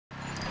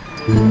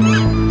And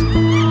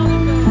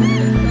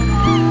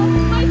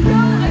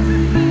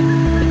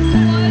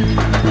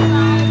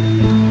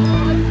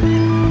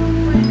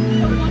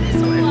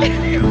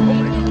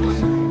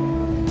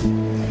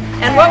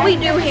what we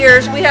do here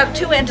is we have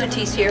two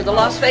entities here, the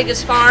Las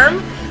Vegas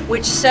Farm,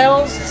 which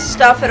sells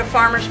stuff at a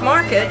farmer's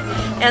market,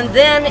 and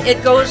then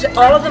it goes,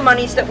 all of the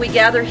monies that we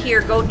gather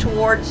here go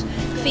towards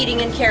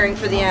feeding and caring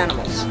for the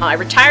animals. I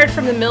retired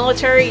from the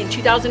military in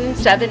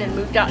 2007 and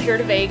moved out here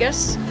to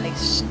Vegas. I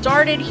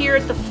started here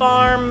at the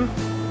farm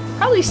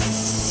probably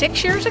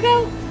 6 years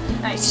ago.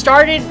 I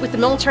started with the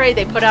military.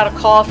 They put out a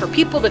call for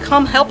people to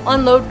come help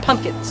unload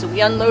pumpkins. So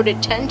we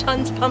unloaded 10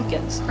 tons of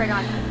pumpkins. Right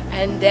on.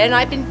 And then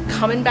I've been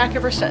coming back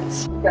ever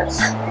since. We've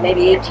got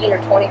maybe 18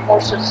 or 20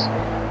 horses.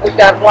 We've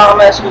got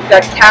llamas, we've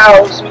got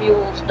cows,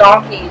 mules,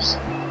 donkeys,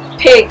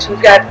 pigs.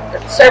 We've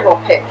got several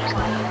pigs.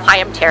 Hi,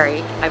 I'm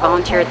Terry. I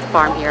volunteer at the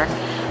farm here.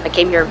 I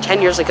came here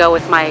 10 years ago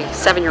with my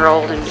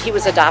 7-year-old, and he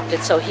was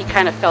adopted, so he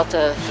kind of felt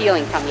a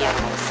healing from the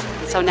animals.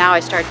 And so now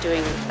I start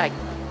doing, like,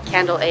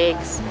 candle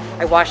eggs.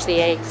 I wash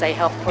the eggs, I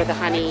help pour the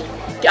honey.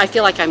 I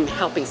feel like I'm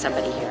helping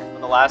somebody here.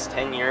 The last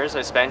 10 years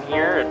I spent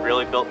here, it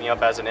really built me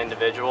up as an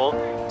individual.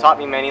 It taught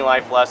me many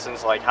life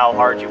lessons, like how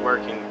hard you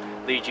work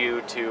can lead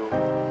you to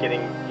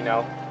getting, you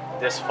know,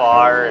 this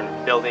far,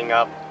 and building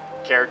up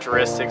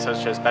characteristics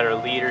such as better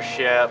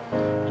leadership,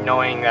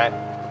 knowing that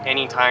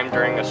any time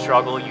during a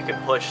struggle you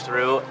can push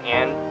through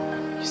and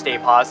stay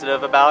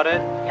positive about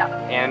it. Yeah.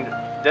 And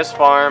this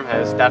farm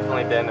has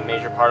definitely been a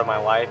major part of my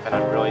life, and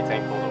I'm really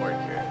thankful to work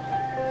here.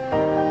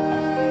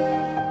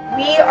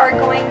 We are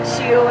going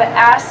to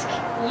ask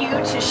you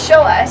to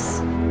show us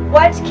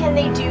what can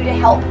they do to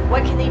help?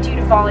 What can they do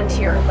to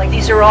volunteer? Like,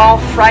 these are all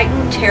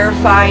frightened,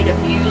 terrified,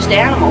 abused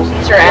animals.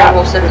 These are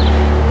animals that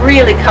have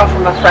really come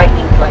from a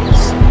frightening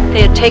place.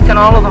 They had taken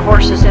all of the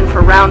horses in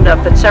for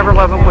roundup, but several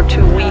of them were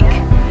too weak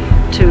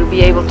to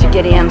be able to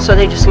get in, so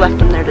they just left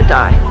them there to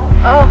die.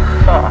 Oh.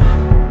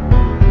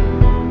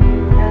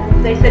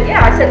 And they said,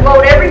 yeah, I said,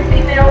 load every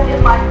female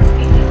in my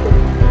species.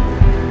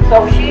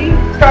 So she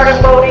started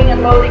loading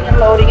and loading and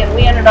loading, and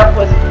we ended up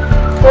with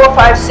 4,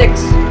 5,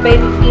 6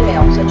 baby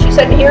females. And she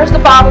said, here's the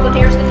bottle and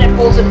here's the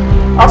nipples, and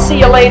I'll see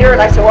you later.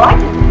 And I said, well, I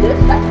can do this.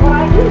 That's what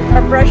I do.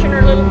 I'm brushing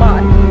her little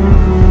butt.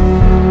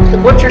 The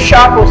butcher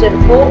shop was in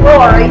full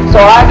glory, so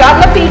I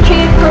got in the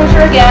Peachy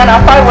Cruiser again.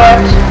 Up I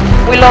went.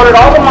 We loaded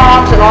all the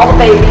moms and all the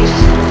babies,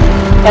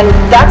 and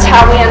that's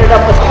how we ended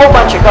up with a whole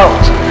bunch of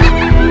goats.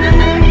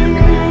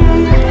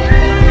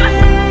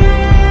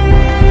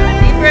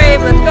 Be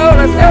brave. Let's go.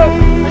 Let's go.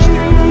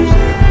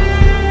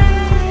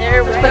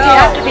 There we go. But you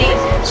have to be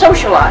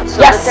socialized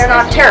so that they're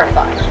not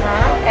terrified.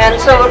 And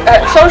so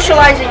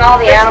socializing all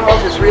the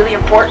animals is really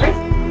important.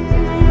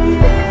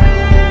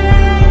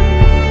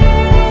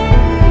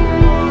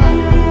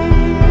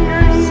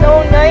 You're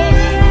so nice.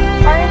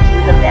 Aren't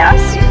you the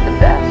best? He's the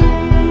best.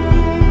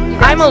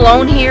 I'm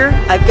alone here.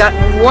 I've got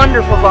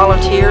wonderful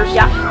volunteers,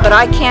 but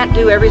I can't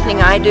do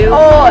everything I do,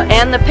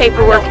 and the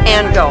paperwork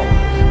and go.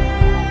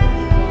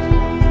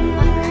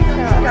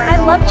 I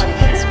love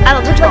chickens.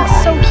 They're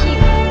like so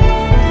cute.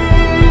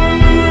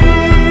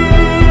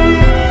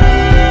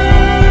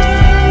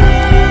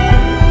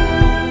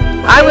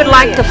 I would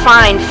like to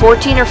find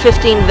 14 or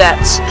 15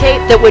 vets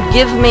that would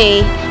give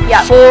me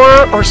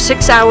 4 or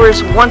 6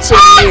 hours once a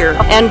year,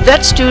 and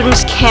vet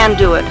students can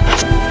do it.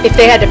 If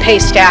they had to pay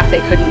staff, they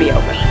couldn't be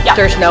open.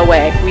 There's no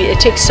way. It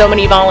takes so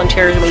many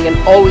volunteers, and we can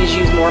always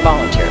use more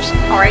volunteers.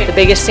 All right. The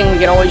biggest thing we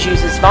can always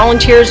use is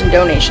volunteers and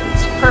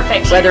donations.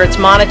 Perfect. Whether it's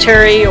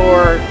monetary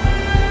or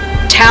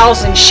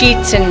towels and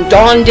sheets and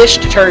Dawn dish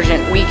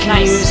detergent, we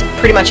can use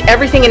pretty much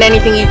everything and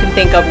anything you can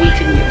think of we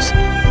can use.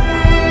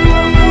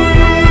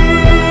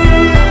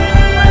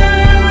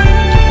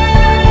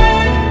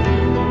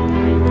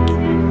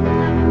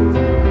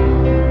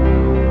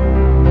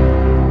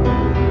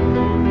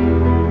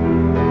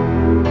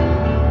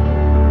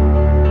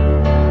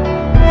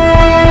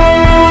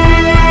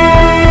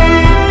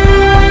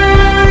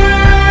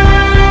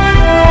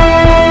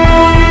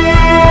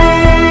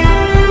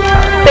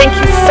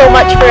 So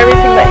much for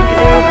everything that you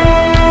do.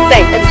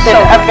 Thanks. It's been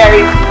a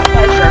very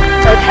pleasure.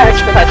 A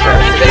pleasure.